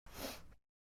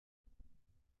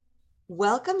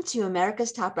Welcome to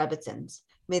America's Top Rebbitzins.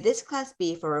 May this class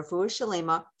be for Refuah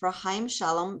Shalema for Chaim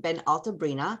Shalom ben Alta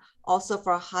Brina, also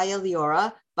for Chaya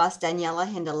Liora bas Daniela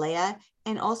Hindalea,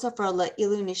 and also for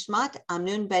Le'ilu Nishmat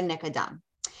Amnun ben Nekadam.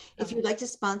 If you'd like to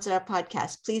sponsor our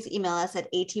podcast, please email us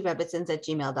at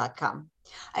atrebbitzins@gmail.com.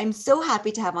 I'm so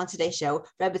happy to have on today's show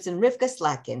Rebbitzin Rivka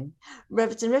Slatkin.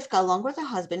 Rebbitzin Rivka, along with her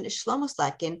husband Shlomo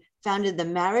Slatkin, founded the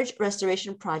Marriage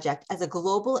Restoration Project as a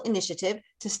global initiative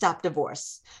to stop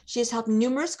divorce. She has helped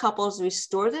numerous couples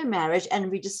restore their marriage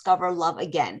and rediscover love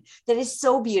again. That is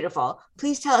so beautiful.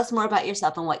 Please tell us more about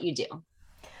yourself and what you do.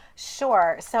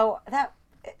 Sure.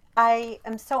 I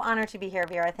am so honored to be here,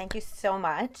 Vera. Thank you so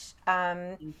much.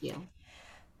 Thank you.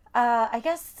 I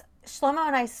guess Shlomo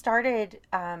and I started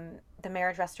the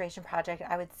Marriage Restoration Project,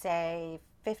 I would say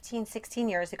 15, 16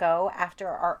 years ago after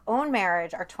our own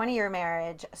marriage, our 20-year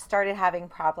marriage, started having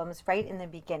problems right in the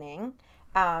beginning.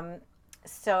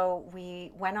 So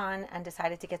we went on and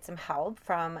decided to get some help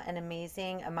from an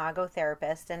amazing Imago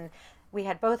therapist. And we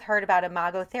had both heard about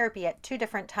Imago therapy at two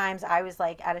different times. I was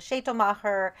like at a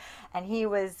Shetelmacher and he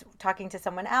was talking to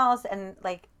someone else. And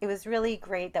like it was really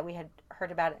great that we had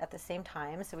heard about it at the same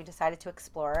time. So we decided to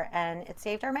explore and it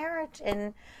saved our marriage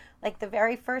in like the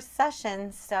very first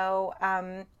session. So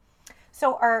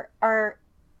our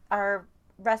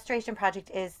restoration project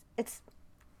is it's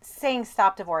saying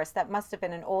stop divorce. That must have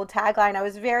been an old tagline. I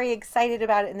was very excited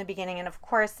about it in the beginning. And of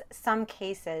course, some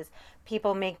cases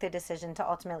people make the decision to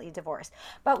ultimately divorce.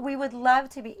 But we would love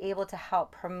to be able to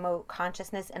help promote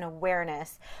consciousness and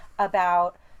awareness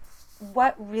about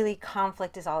what really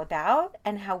conflict is all about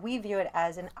and how we view it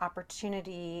as an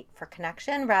opportunity for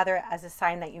connection rather as a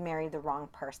sign that you married the wrong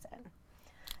person.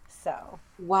 So,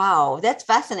 Wow, that's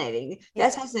fascinating.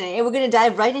 That's yeah. fascinating. And we're going to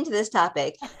dive right into this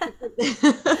topic.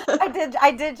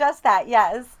 I did just that.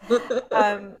 Yes.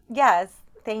 Yes.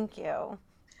 Thank you.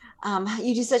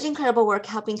 You do such incredible work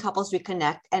helping couples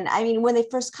reconnect. And I mean, when they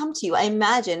first come to you, I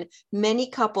imagine many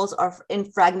couples are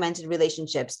in fragmented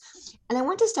relationships. And I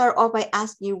want to start off by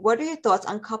asking you, what are your thoughts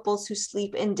on couples who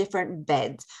sleep in different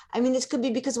beds? I mean, this could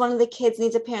be because one of the kids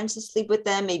needs a parent to sleep with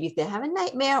them, maybe if they have a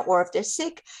nightmare or if they're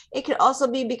sick. It could also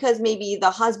be because maybe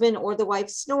the husband or the wife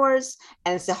snores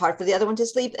and it's hard for the other one to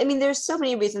sleep. I mean, there's so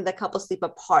many reasons that couples sleep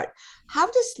apart. How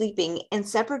does sleeping in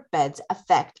separate beds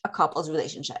affect a couple's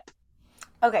relationship?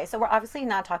 Okay, so we're obviously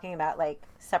not talking about like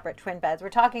separate twin beds. We're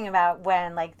talking about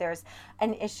when like there's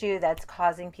an issue that's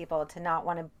causing people to not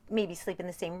want to maybe sleep in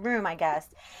the same room, I guess.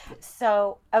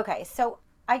 So I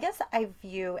guess I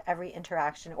view every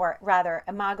interaction, or rather,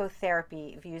 imago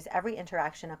therapy views every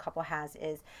interaction a couple has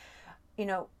you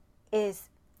know, is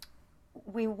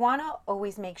we want to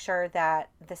always make sure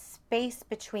that the space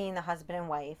between the husband and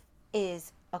wife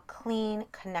is a clean,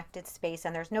 connected space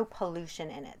and there's no pollution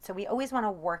in it. So we always want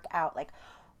to work out like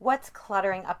what's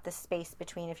cluttering up the space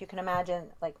between, if you can imagine,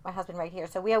 like my husband right here.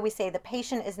 So we always say the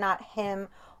patient is not him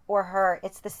or her,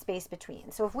 it's the space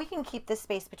between. So if we can keep this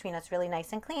space between us really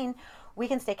nice and clean, we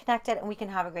can stay connected and we can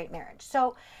have a great marriage.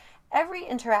 So every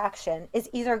interaction is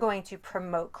either going to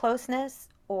promote closeness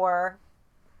or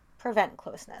prevent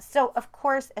closeness. So, of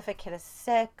course, if a kid is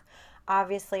sick,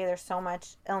 obviously there's so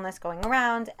much illness going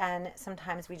around, and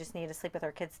sometimes we just need to sleep with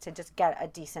our kids to just get a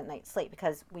decent night's sleep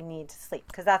because we need to sleep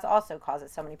because that's also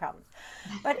causes so many problems.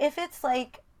 But if it's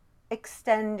like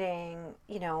extending,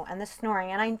 and the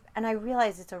snoring, and I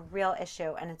realize it's a real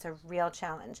issue and it's a real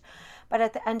challenge. But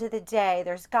at the end of the day,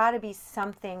 there's got to be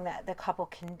something that the couple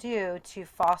can do to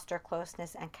foster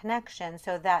closeness and connection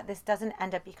so that this doesn't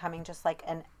end up becoming just like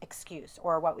an excuse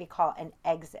or what we call an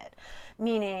exit.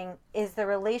 Meaning, is the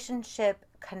relationship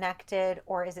connected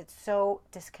or is it so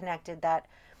disconnected that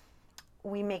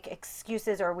we make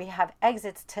excuses or we have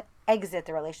exits to exit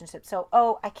the relationship. So,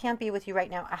 oh, I can't be with you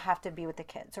right now. I have to be with the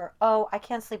kids. Or, oh, I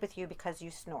can't sleep with you because you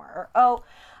snore. Or, oh,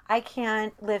 I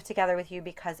can't live together with you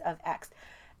because of X.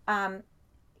 Um,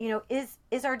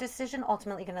 is our decision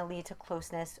ultimately going to lead to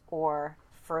closeness or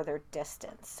further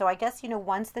distance? So I guess,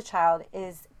 once the child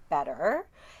is better,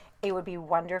 it would be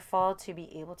wonderful to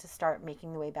be able to start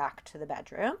making the way back to the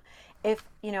bedroom. If,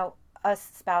 a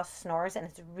spouse snores and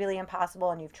it's really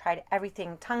impossible and you've tried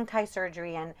everything, tongue tie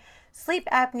surgery and sleep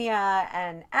apnea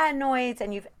and adenoids,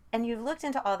 and you've looked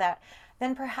into all that,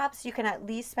 then perhaps you can at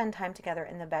least spend time together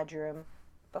in the bedroom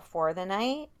before the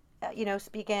night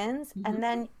begins,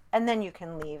 Mhm. and then you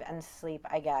can leave and sleep,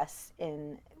 I guess,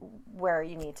 in where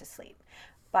you need to sleep.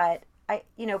 But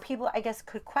people, I guess,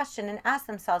 could question and ask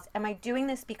themselves, am I doing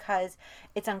this because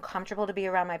it's uncomfortable to be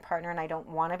around my partner and I don't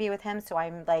want to be with him? So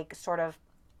I'm like sort of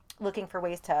looking for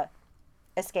ways to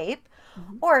escape?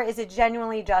 Mhm. Or is it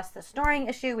genuinely just the snoring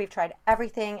issue? We've tried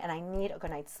everything and I need a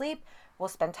good night's sleep. We'll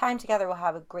spend time together. We'll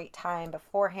have a great time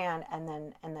beforehand and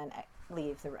then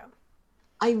leave the room.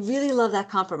 I really love that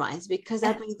compromise because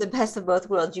that brings the best of both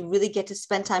worlds. You really get to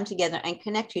spend time together and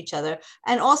connect to each other.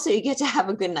 And also, you get to have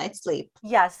a good night's sleep.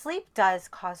 Yeah, sleep does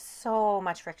cause so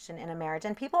much friction in a marriage,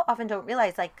 and people often don't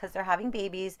realize, like, because they're having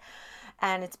babies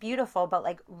and it's beautiful, but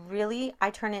like, really,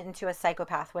 I turn it into a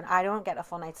psychopath when I don't get a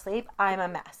full night's sleep. I'm a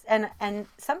mess, and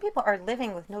some people are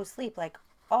living with no sleep like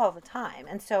all the time,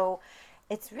 and so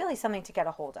it's really something to get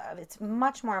a hold of. It's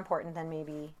much more important than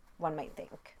maybe one might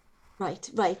think. Right,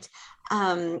 right.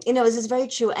 This is very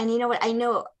true. And you know what? I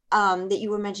know that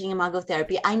you were mentioning imago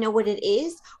therapy. I know what it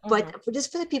is, Hmm. but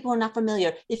just for the people who are not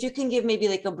familiar, if you can give maybe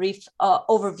like a brief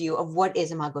overview of what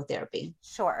is imago therapy.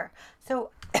 Sure. So,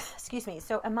 excuse me.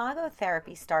 So, imago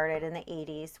therapy started in the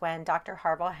 80s when Dr.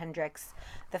 Harville Hendricks,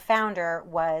 the founder,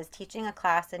 was teaching a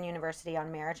class in university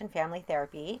on marriage and family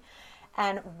therapy.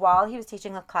 And while he was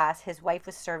teaching a class, his wife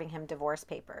was serving him divorce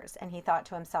papers. And he thought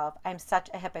to himself, I'm such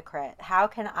a hypocrite. How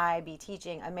can I be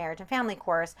teaching a marriage and family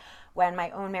course when my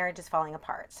own marriage is falling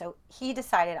apart? So he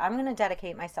decided, I'm going to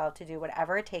dedicate myself to do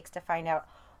whatever it takes to find out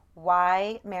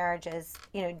why marriages,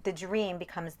 the dream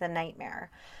becomes the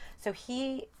nightmare. So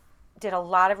he did a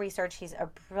lot of research. He's a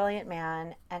brilliant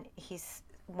man and he's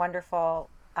wonderful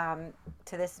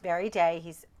to this very day.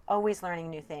 He's always learning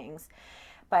new things.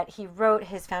 But he wrote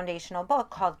his foundational book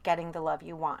called Getting the Love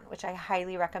You Want, which I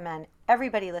highly recommend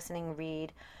everybody listening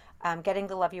read. Getting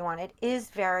the Love You Want. It is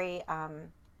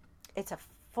it's a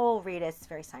full read. It's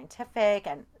very scientific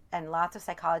and lots of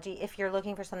psychology. If you're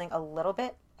looking for something a little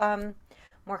bit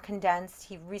more condensed,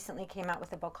 he recently came out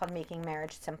with a book called Making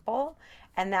Marriage Simple,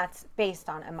 and that's based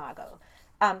on imago.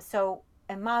 So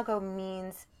imago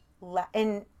means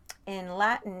in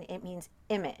Latin it means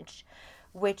image,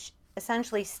 which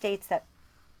essentially states that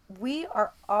we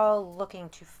are all looking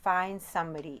to find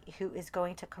somebody who is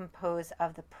going to compose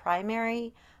of the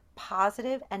primary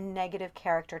positive and negative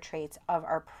character traits of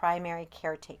our primary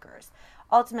caretakers.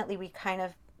 Ultimately, we kind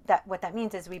of that what that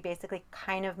means is we basically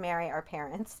kind of marry our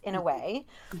parents in a way.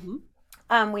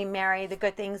 Mhm. We marry the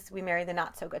good things, we marry the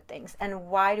not so good things. And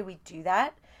why do we do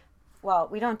that? Well,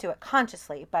 we don't do it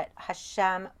consciously, but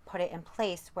Hashem put it in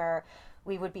place where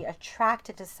we would be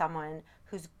attracted to someone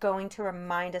who's going to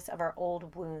remind us of our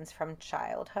old wounds from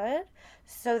childhood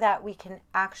so that we can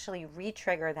actually re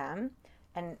trigger them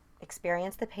and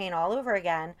experience the pain all over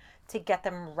again to get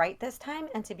them right this time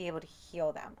and to be able to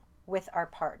heal them with our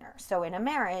partner. So in a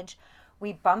marriage,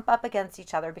 we bump up against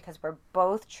each other because we're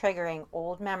both triggering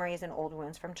old memories and old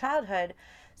wounds from childhood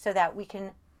so that we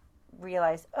can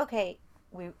realize, okay,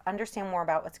 we understand more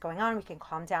about what's going on, we can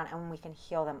calm down and we can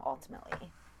heal them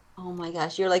ultimately. Oh my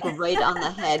gosh, you're like right on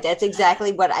the head. That's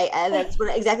exactly what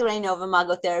exactly what I know of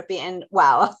imago therapy. And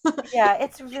wow, Yeah,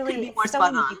 it couldn't be it's more so spot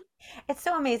amazing. on. It's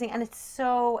so amazing and it's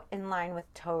so in line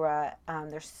with Torah.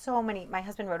 There's so many. My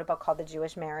husband wrote a book called The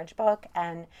Jewish Marriage Book,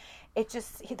 and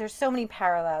there's so many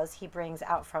parallels he brings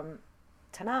out from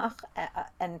Tanakh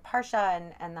and Parsha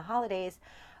and the holidays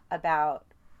about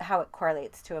how it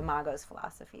correlates to Imago's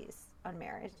philosophies on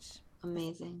marriage.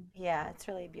 Amazing. Yeah, it's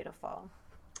really beautiful.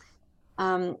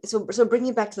 So bringing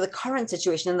it back to the current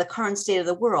situation and the current state of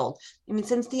the world. I mean,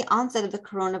 since the onset of the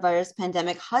coronavirus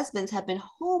pandemic, husbands have been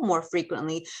home more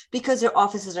frequently because their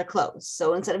offices are closed.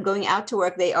 So instead of going out to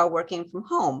work, they are working from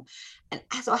home. And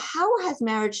so, how has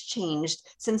marriage changed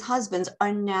since husbands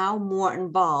are now more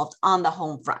involved on the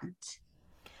home front?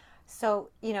 So,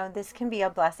 this can be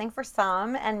a blessing for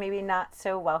some and maybe not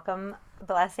so welcome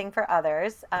blessing for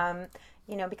others,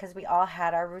 because we all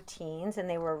had our routines and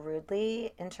they were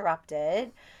rudely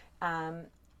interrupted. Um,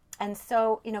 and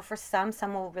so, for some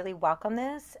will really welcome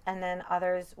this and then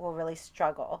others will really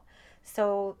struggle.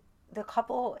 So, the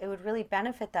couple, it would really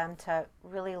benefit them to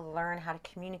really learn how to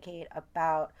communicate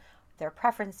about their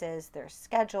preferences, their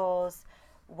schedules,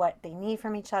 what they need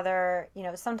from each other.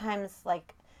 Sometimes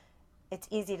like it's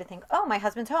easy to think, oh, my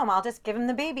husband's home. I'll just give him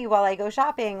the baby while I go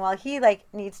shopping, while he like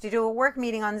needs to do a work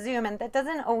meeting on Zoom, and that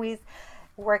doesn't always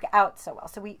work out so well.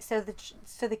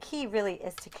 So the key really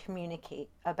is to communicate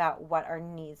about what our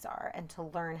needs are and to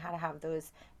learn how to have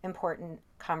those important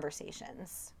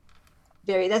conversations.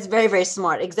 That's very, very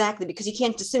smart. Exactly. Because you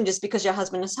can't assume just because your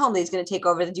husband is home that he's going to take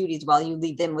over the duties while you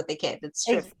leave them with the kid. That's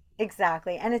true.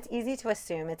 Exactly. And it's easy to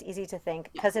assume, it's easy to think,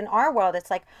 Yeah. because in our world,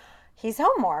 it's like, he's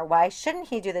home more. Why shouldn't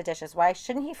he do the dishes? Why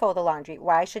shouldn't he fold the laundry?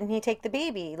 Why shouldn't he take the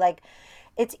baby? Like,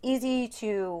 it's easy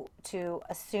to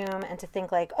assume and to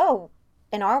think like, oh,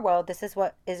 in our world, this is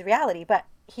what is reality. But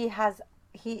he has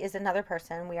he is another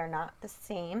person. We are not the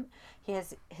same. He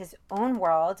has his own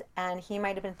world, and he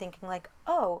might have been thinking, like,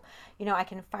 oh, I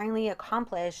can finally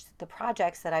accomplish the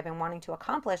projects that I've been wanting to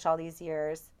accomplish all these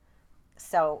years.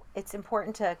 So it's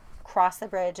important to cross the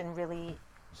bridge and really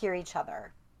hear each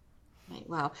other. Right.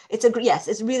 Wow. Yes,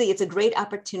 it's a great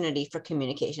opportunity for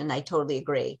communication. I totally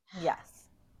agree. Yes.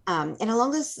 And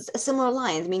along those similar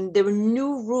lines, I mean, there were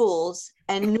new rules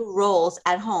and new roles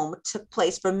at home took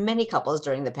place for many couples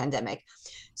during the pandemic.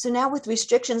 So now with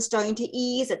restrictions starting to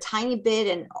ease a tiny bit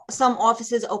and some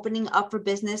offices opening up for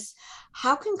business,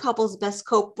 how can couples best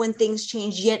cope when things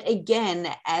change yet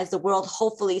again as the world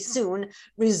hopefully soon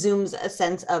resumes a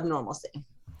sense of normalcy?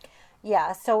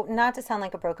 Yeah, so not to sound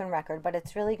like a broken record, but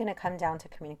it's really going to come down to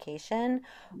communication.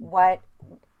 What,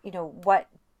 what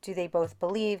do they both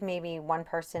believe? Maybe one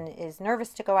person is nervous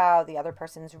to go out, the other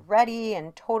person's ready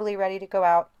and totally ready to go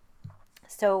out.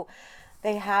 So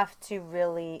they have to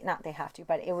really, not they have to,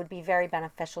 but it would be very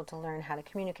beneficial to learn how to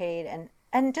communicate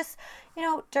and just,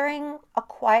 during a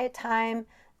quiet time,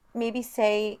 maybe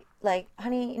say like,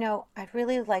 honey, I'd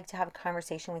really like to have a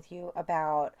conversation with you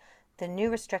about the new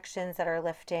restrictions that are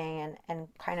lifting and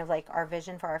kind of like our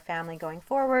vision for our family going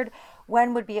forward.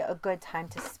 When would be a good time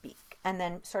to speak? And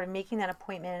then sort of making that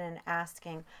appointment and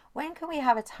asking, when can we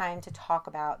have a time to talk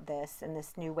about this and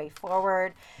this new way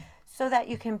forward, so that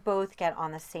you can both get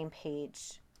on the same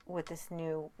page with this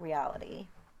new reality.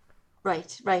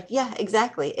 Right, right. Yeah,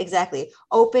 exactly, exactly.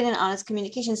 Open and honest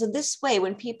communication. So this way,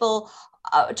 when people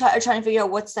are trying to figure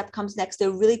out what step comes next, they're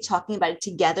really talking about it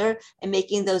together and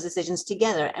making those decisions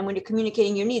together. And when you're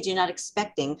communicating your needs, you're not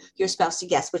expecting your spouse to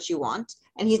guess what you want,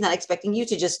 and he's not expecting you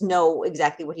to just know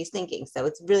exactly what he's thinking. So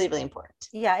it's really, really important.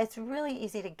 Yeah, it's really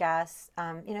easy to guess.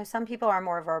 Some people are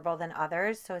more verbal than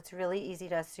others, so it's really easy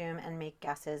to assume and make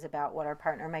guesses about what our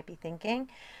partner might be thinking.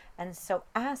 And so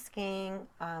asking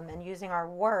and using our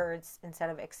words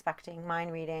instead of expecting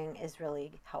mind reading is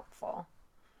really helpful.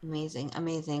 Amazing,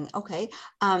 amazing. Okay.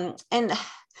 And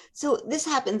so this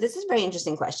happens. This is a very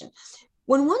interesting question.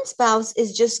 When one spouse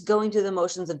is just going through the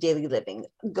motions of daily living,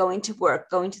 going to work,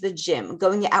 going to the gym,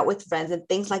 going out with friends, and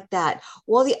things like that,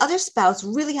 while the other spouse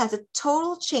really has a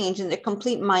total change in their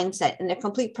complete mindset and their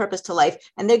complete purpose to life,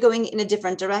 and they're going in a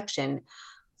different direction,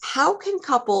 how can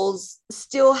couples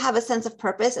still have a sense of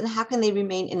purpose and how can they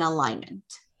remain in alignment?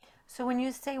 So when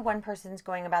you say one person's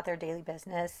going about their daily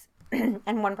business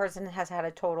and one person has had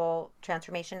a total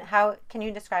transformation, how can you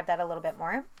describe that a little bit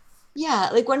more? Yeah,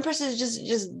 like one person is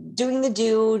just doing the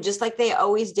do, just like they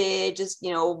always did, just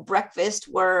breakfast,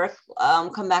 work,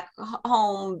 come back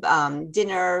home,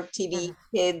 dinner, TV,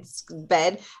 kids,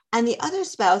 bed. And the other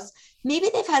spouse, maybe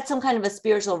they've had some kind of a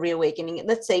spiritual reawakening.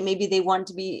 Let's say maybe they want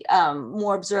to be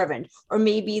more observant, or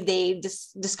maybe they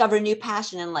discover a new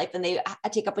passion in life and they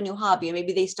take up a new hobby, or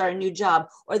maybe they start a new job,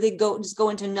 or they go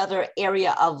into another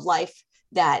area of life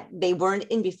that they weren't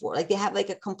in before. Like they have like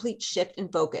a complete shift in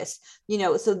focus,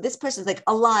 so this person's like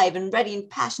alive and ready and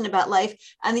passionate about life,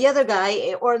 and the other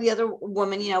guy or the other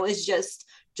woman, is just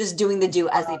doing the do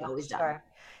as they've always done. Sure.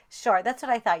 Sure. That's what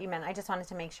I thought you meant. I just wanted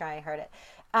to make sure I heard it.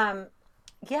 Um,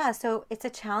 yeah, so it's a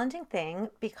challenging thing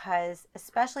because,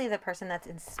 especially the person that's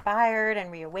inspired and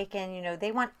reawakened,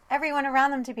 they want everyone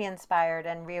around them to be inspired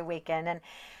and reawakened. And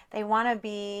they want to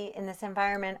be in this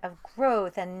environment of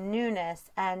growth and newness.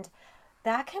 And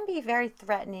that can be very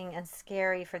threatening and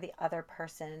scary for the other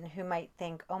person who might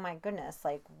think, oh my goodness,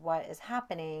 like what is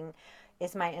happening?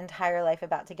 Is my entire life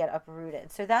about to get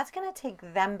uprooted? So that's going to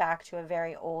take them back to a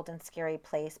very old and scary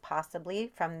place,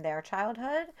 possibly from their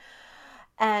childhood.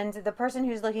 And the person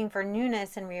who's looking for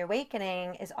newness and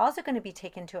reawakening is also going to be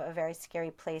taken to a very scary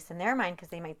place in their mind because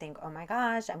they might think, oh my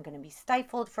gosh, I'm going to be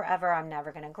stifled forever. I'm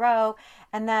never going to grow.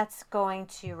 And that's going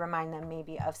to remind them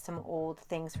maybe of some old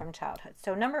things from childhood.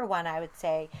 So, number one, I would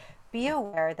say be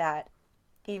aware that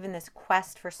even this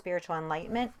quest for spiritual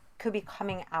enlightenment could be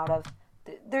coming out of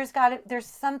there's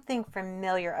something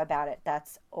familiar about it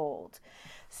that's old.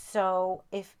 So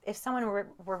if someone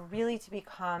were really to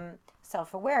become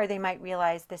self-aware, they might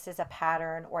realize this is a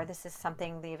pattern or this is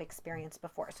something they've experienced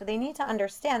before. So they need to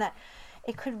understand that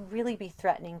it could really be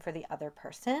threatening for the other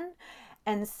person.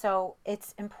 And so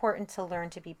it's important to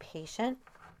learn to be patient,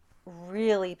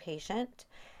 really patient,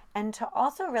 and to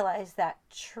also realize that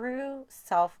true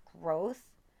self-growth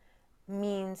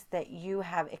means that you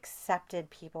have accepted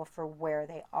people for where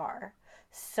they are.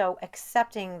 So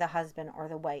accepting the husband or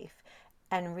the wife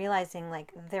and realizing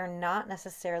like they're not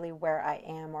necessarily where I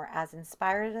am or as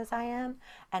inspired as I am.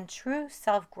 And true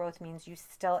self growth means you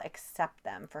still accept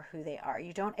them for who they are.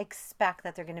 You don't expect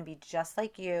that they're going to be just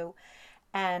like you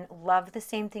and love the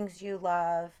same things you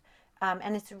love.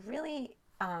 And it's really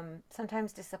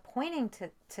sometimes disappointing to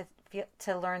feel,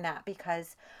 to learn that,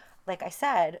 because like I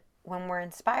said, when we're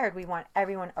inspired, we want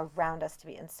everyone around us to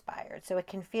be inspired. So it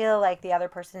can feel like the other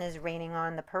person is raining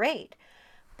on the parade.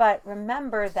 But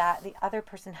remember that the other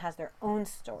person has their own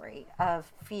story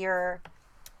of fear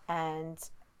and,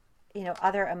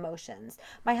 other emotions.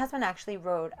 My husband actually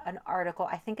wrote an article,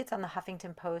 I think it's on the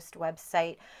Huffington Post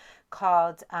website,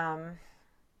 called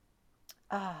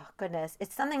oh goodness,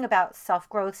 it's something about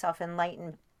self-growth,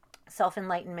 self-enlightenment,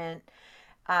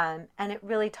 and it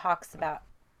really talks about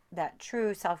that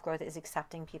true self-growth is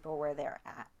accepting people where they're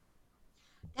at.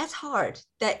 That's hard.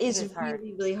 That It is is hard.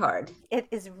 really, really hard. It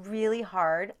is really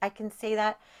hard. I can say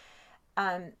that,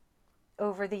 um,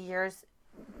 over the years,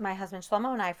 my husband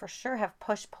Shlomo and I for sure have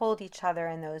push pulled each other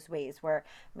in those ways where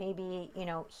maybe,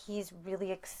 he's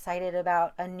really excited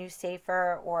about a new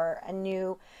safer or a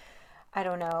new, I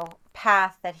don't know,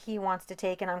 path that he wants to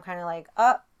take. And I'm kind of like,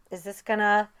 oh, is this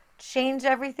gonna change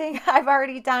everything I've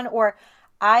already done? Or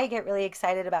I get really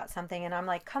excited about something and I'm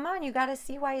like, come on, you got to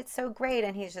see why it's so great.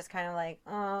 And he's just kind of like,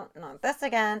 oh, not this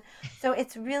again. So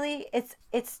it's really, it's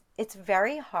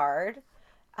very hard.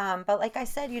 But like I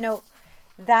said,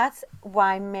 that's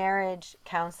why marriage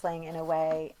counseling, in a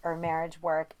way, or marriage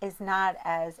work, is not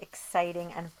as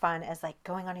exciting and fun as like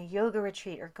going on a yoga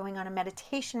retreat or going on a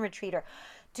meditation retreat or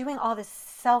doing all this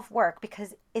self work,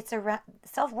 because it's around,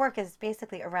 self work is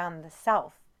basically around the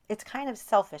self. It's kind of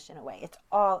selfish in a way. It's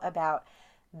all about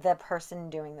the person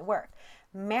doing the work.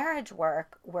 Marriage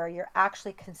work, where you're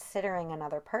actually considering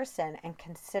another person and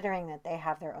considering that they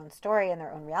have their own story and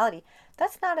their own reality,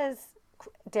 that's not as,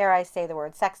 dare I say the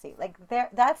word, sexy. Like there,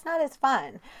 that's not as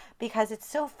fun, because it's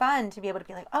so fun to be able to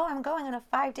be like, oh, I'm going on a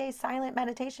 5 day silent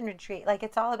meditation retreat. Like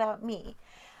it's all about me.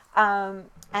 And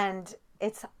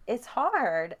it's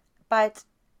hard, but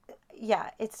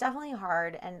yeah, it's definitely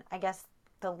hard. And I guess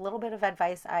the little bit of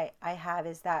advice I have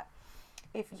is that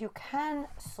if you can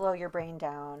slow your brain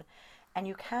down and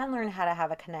you can learn how to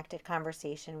have a connected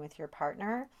conversation with your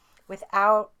partner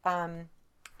without,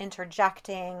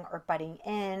 interjecting or butting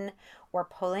in or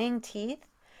pulling teeth,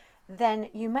 then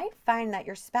you might find that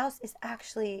your spouse is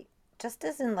actually just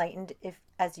as enlightened, if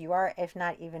as you are, if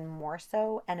not even more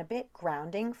so, and a bit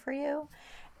grounding for you.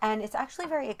 And it's actually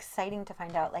very exciting to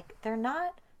find out like they're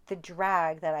not the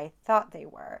drag that I thought they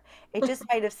were. It just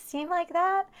might have seemed like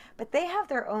that, but they have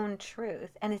their own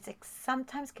truth, and it's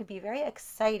sometimes can be very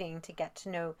exciting to get to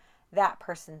know that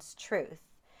person's truth.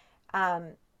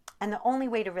 Um, and the only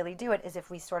way to really do it is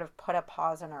if we sort of put a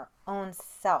pause on our own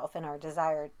self and our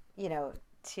desire,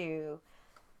 to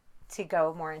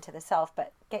go more into the self,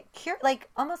 but get like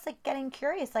almost like getting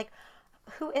curious, like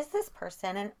who is this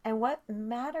person, and what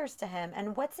matters to him,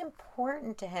 and what's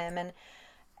important to him,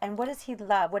 and what does he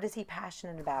love, what is he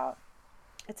passionate about.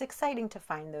 It's exciting to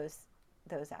find those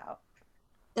out.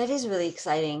 That is really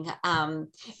exciting.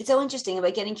 It's so interesting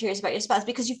about getting curious about your spouse,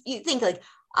 because you think like,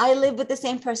 I live with the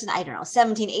same person, I don't know,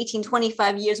 17, 18,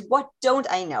 25 years. What don't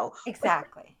I know? But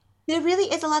Exactly. there really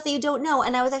is a lot that you don't know.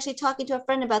 And I was actually talking to a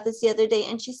friend about this the other day,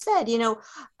 and she said,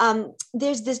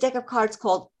 there's this deck of cards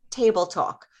called Table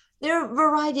Talk. There are a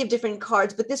variety of different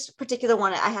cards, but this particular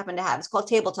one I happen to have is called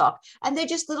Table Talk. And they're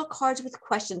just little cards with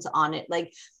questions on it.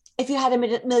 Like, if you had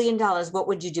 $1 million, what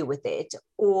would you do with it?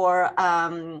 Or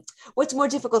what's more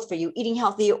difficult for you, eating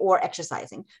healthy or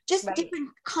exercising? Just Right. different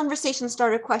conversation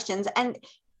starter questions. And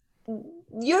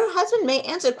your husband may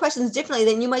answer questions differently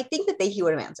than you might think that he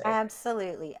would have answered.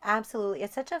 Absolutely. Absolutely.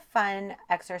 It's such a fun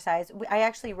exercise. I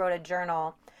actually wrote a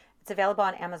journal. It's available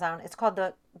on Amazon. It's called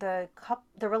the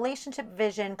Relationship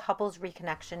Vision Couples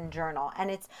Reconnection Journal,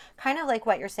 and it's kind of like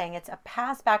what you're saying. It's a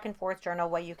pass back and forth journal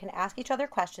where you can ask each other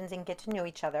questions and get to know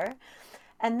each other.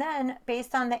 And then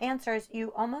based on the answers,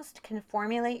 you almost can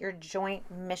formulate your joint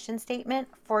mission statement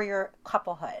for your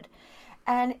couplehood.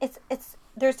 And it's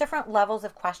there's different levels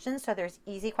of questions. So there's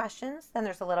easy questions, then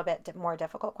there's a little bit more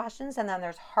difficult questions, and then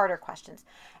there's harder questions.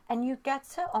 And you get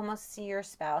to almost see your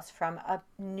spouse from a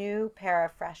new pair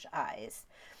of fresh eyes.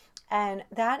 And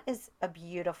that is a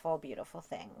beautiful, beautiful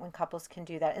thing when couples can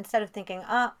do that, instead of thinking,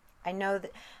 I know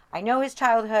that, I know his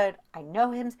childhood, I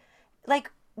know him.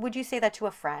 Like, would you say that to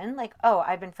a friend? Like, oh,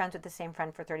 I've been friends with the same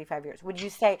friend for 35 years. Would you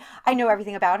say, I know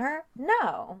everything about her?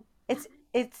 No,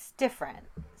 it's different.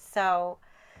 So,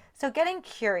 so getting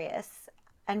curious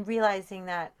and realizing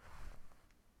that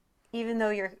even though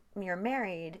you're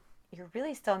married, you're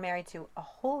really still married to a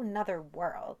whole nother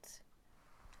world.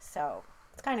 So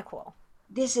it's kind of cool.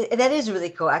 That is really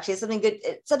cool. Actually, it's something good,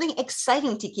 it's something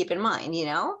exciting to keep in mind.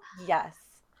 Yes.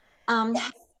 Um,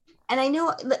 Yes. And I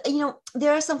know,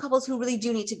 there are some couples who really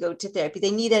do need to go to therapy. They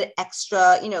need that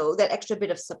extra, that extra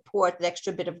bit of support, that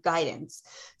extra bit of guidance.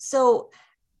 So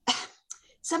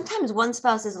sometimes one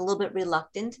spouse is a little bit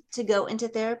reluctant to go into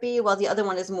therapy while the other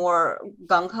one is more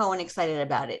gung-ho and excited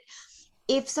about it.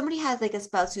 If somebody has like a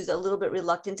spouse who's a little bit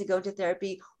reluctant to go to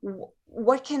therapy,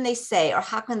 what can they say, or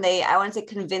how can they, I want to say,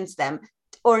 convince them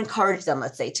or encourage them,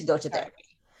 let's say, to go to Sure. therapy?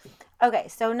 Okay,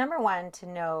 so number one, to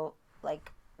know,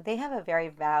 like, they have a very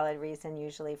valid reason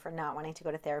usually for not wanting to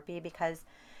go to therapy, because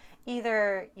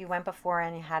either you went before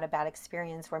and you had a bad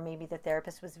experience where maybe the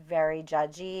therapist was very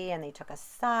judgy and they took a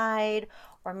side,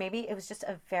 or maybe it was just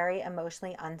a very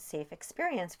emotionally unsafe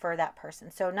experience for that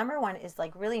person. So, number one is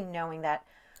like really knowing that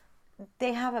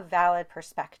they have a valid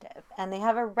perspective and they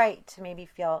have a right to maybe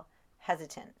feel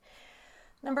hesitant.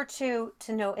 Number two,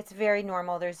 to know it's very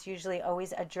normal. There's usually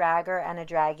always a dragger and a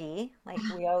draggy. Like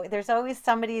there's always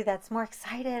somebody that's more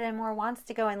excited and more wants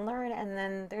to go and learn, and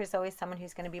then there's always someone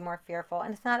who's going to be more fearful.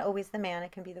 And it's not always the man;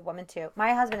 it can be the woman too.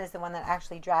 My husband is the one that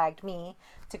actually dragged me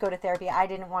to go to therapy. I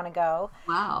didn't want to go.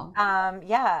 Wow.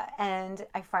 Yeah, and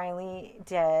I finally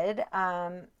did,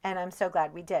 and I'm so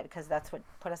glad we did because that's what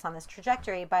put us on this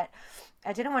trajectory. But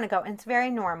I didn't want to go, and it's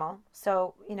very normal.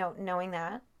 So knowing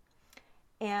that.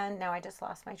 And now I just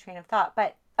lost my train of thought.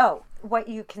 But oh, what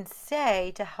you can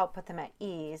say to help put them at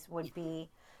ease would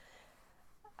be,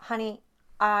 honey,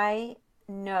 I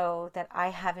know that I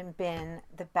haven't been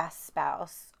the best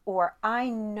spouse, or I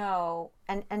know,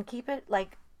 and keep it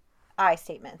like I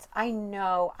statements. I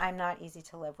know I'm not easy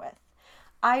to live with.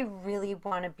 I really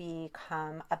want to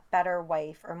become a better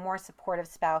wife or more supportive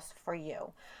spouse for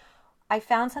you. I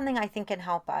found something I think can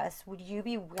help us. Would you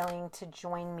be willing to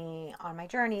join me on my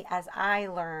journey as I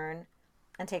learn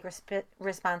and take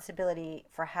responsibility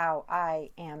for how I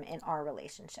am in our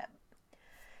relationship?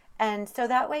 And so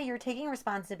that way you're taking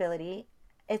responsibility.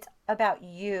 It's about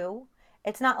you.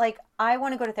 It's not like I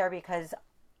want to go to therapy because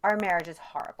our marriage is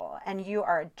horrible and you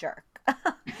are a jerk.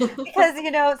 Because,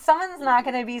 someone's not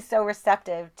going to be so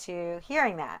receptive to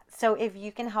hearing that. So if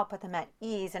you can help put them at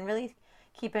ease and really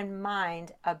keep in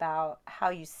mind about how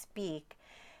you speak,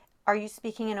 are you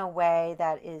speaking in a way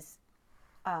that is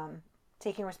um,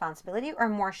 taking responsibility or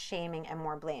more shaming and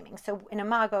more blaming? So in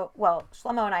Imago, well,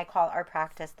 Shlomo and I call our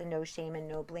practice the no shame and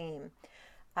no blame.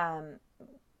 Um,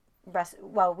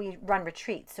 well, we run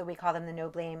retreats, so we call them the no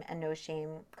blame and no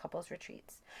shame couples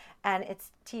retreats. And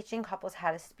it's teaching couples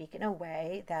how to speak in a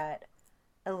way that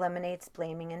eliminates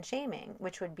blaming and shaming,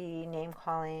 which would be name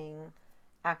calling,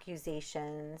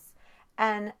 accusations,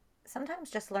 and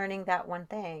sometimes just learning that one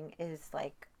thing is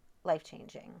like life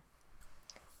changing.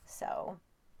 So,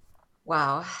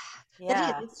 Wow. That is,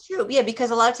 yeah. it's true. Yeah,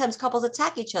 because a lot of times couples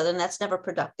attack each other and that's never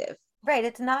productive. Right,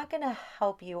 it's not going to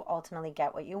help you ultimately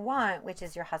get what you want, which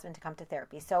is your husband to come to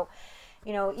therapy. So,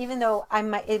 even though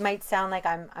it might sound like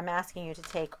I'm asking you to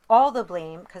take all the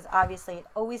blame, because obviously it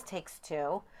always takes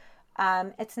two.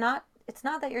 It's not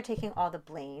that you're taking all the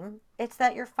blame. It's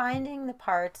that you're finding the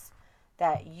parts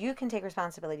that you can take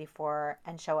responsibility for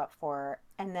and show up for,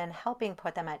 and then helping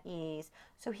put them at ease,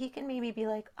 so he can maybe be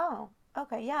like, oh,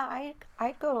 okay, yeah,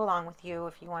 I'd go along with you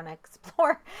if you want to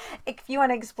explore, if you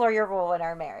want to explore your role in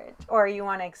our marriage, or you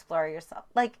want to explore yourself.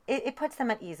 Like it puts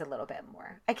them at ease a little bit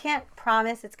more. I can't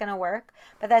promise it's going to work,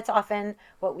 but that's often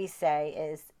what we say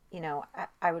is,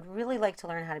 I would really like to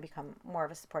learn how to become more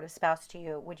of a supportive spouse to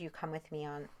you. Would you come with me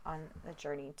on the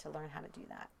journey to learn how to do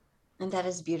that? And that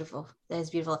is beautiful. That is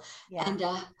beautiful. Yeah. And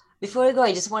before I go,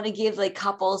 I just want to give like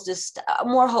couples just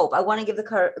more hope. I want to give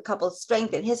the couples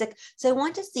strength. And his, like, so I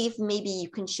want to see if maybe you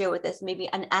can share with us maybe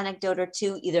an anecdote or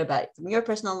two, either about from your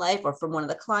personal life or from one of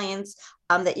the clients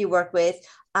that you work with,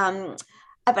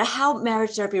 about how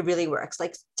marriage therapy really works.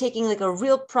 Like taking like a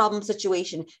real problem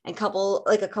situation and a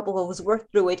couple who's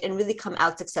worked through it and really come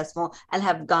out successful and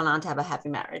have gone on to have a happy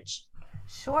marriage.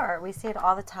 Sure, we see it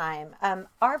all the time.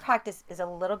 Our practice is a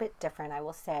little bit different, I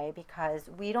will say, because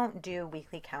we don't do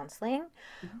weekly counseling.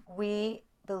 We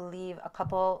believe a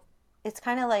couple, it's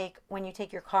kind of like when you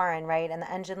take your car in, right? And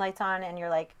the engine light's on, and you're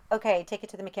like, okay, take it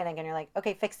to the mechanic. And you're like,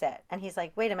 okay, fix it. And he's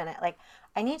like, wait a minute. Like,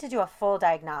 I need to do a full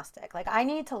diagnostic. Like, I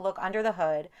need to look under the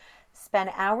hood, spend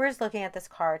hours looking at this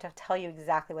car to tell you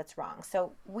exactly what's wrong.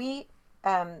 So we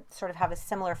sort of have a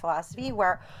similar philosophy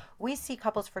where we see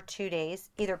couples for 2 days,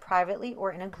 either privately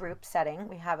or in a group setting.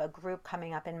 We have a group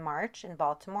coming up in March in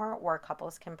Baltimore where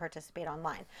couples can participate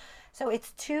online. So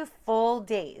it's 2 full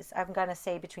days. I'm going to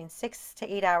say between 6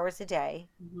 to 8 hours a day.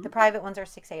 The Mhm. private ones are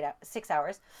 6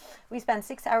 hours. We spend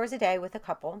 6 hours a day with a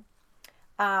couple,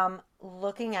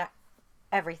 looking at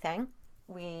everything.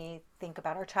 We think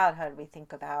about our childhood. We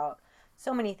think about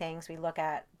so many things. We look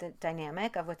at the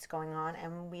dynamic of what's going on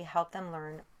and we help them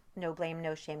learn no blame,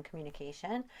 no shame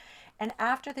communication. And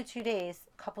after the 2 days,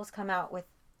 couples come out with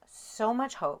so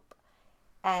much hope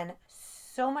and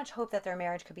so much hope that their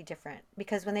marriage could be different.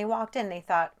 Because when they walked in, they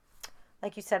thought,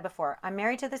 like you said before, I'm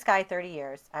married to this guy 30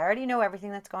 years. I already know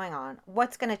everything that's going on.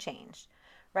 What's going to change?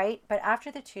 Right? But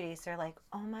after the 2 days, they're like,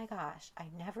 oh my gosh, I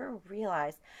never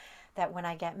realized that when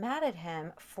I get mad at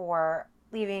him for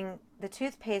leaving the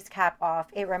toothpaste cap off,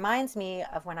 it reminds me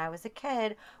of when I was a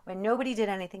kid when nobody did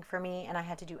anything for me and I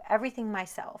had to do everything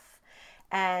myself.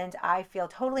 And I feel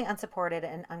totally unsupported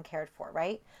and uncared for,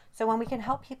 right? So when we can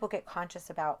help people get conscious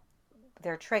about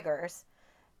their triggers,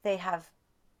 they have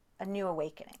a new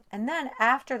awakening. And then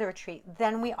after the retreat,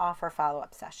 then we offer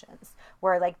follow-up sessions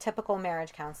where like typical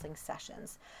marriage counseling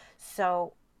sessions.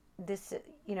 So this,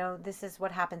 this is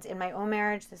what happens in my own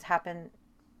marriage. This happened,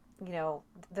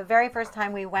 the very first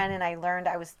time we went and I learned,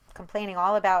 I was complaining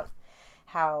all about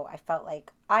how I felt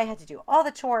like I had to do all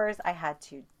the chores. I had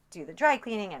to do the dry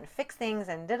cleaning and fix things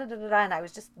and da da da da. And I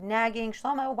was just nagging,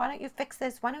 Shlomo, why don't you fix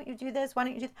this? Why don't you do this? Why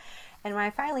don't you do? And when I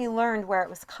finally learned where it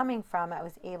was coming from, I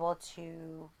was able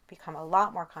to become a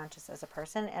lot more conscious as a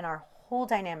person, and our whole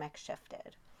dynamic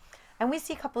shifted. And we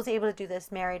see couples able to do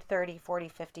this married 30, 40,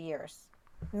 50 years,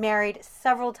 married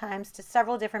several times to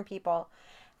several different people,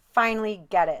 finally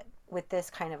get it with this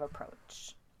kind of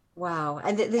approach. Wow.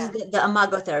 And this is Yeah. the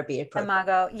Imago therapy approach.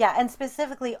 Imago, yeah, and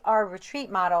specifically our retreat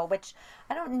model, which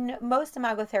I don't know, most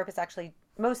Imago therapists actually,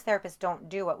 most therapists don't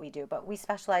do what we do, but we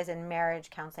specialize in marriage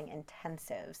counseling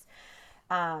intensives,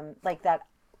 like that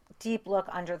deep look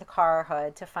under the car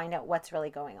hood to find out what's really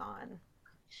going on.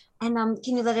 And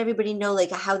can you let everybody know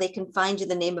like how they can find you,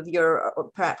 the name of your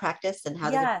practice, and how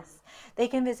they can? Yes, they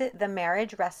can visit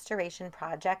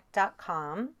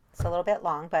themarriagerestorationproject.com. It's a little bit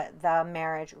long, but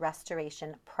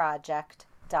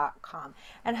themarriagerestorationproject.com,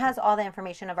 and has all the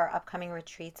information of our upcoming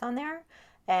retreats on there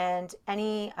and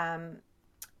any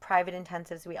private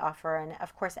intensives we offer. And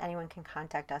of course, anyone can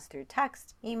contact us through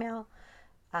text, email,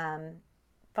 um,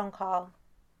 phone call.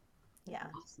 Yeah.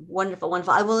 Awesome. Wonderful,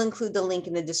 wonderful. I will include the link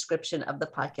in the description of the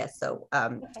podcast so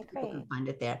Okay, people can great. find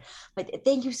it there. But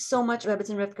thank you so much,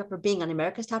 Rebbitzin Rivka, for being on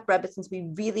America's Top Rebbitzins. We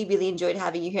really, really enjoyed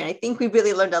having you here. And I think we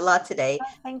really learned a lot today. Oh,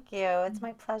 thank you. It's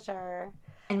my pleasure.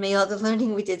 And may all the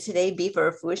learning we did today be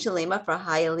for Refuah Shalema, for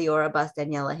Haya Liora Bas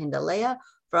Daniela Hindalea,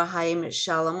 for Haim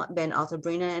Shalom Ben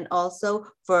Altabrina, and also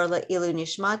for La'ilu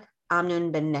Nishmat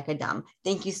Amnun Ben Nekadam.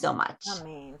 Thank you so much. I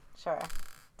mean, sure.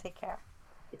 Take care.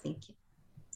 Thank you.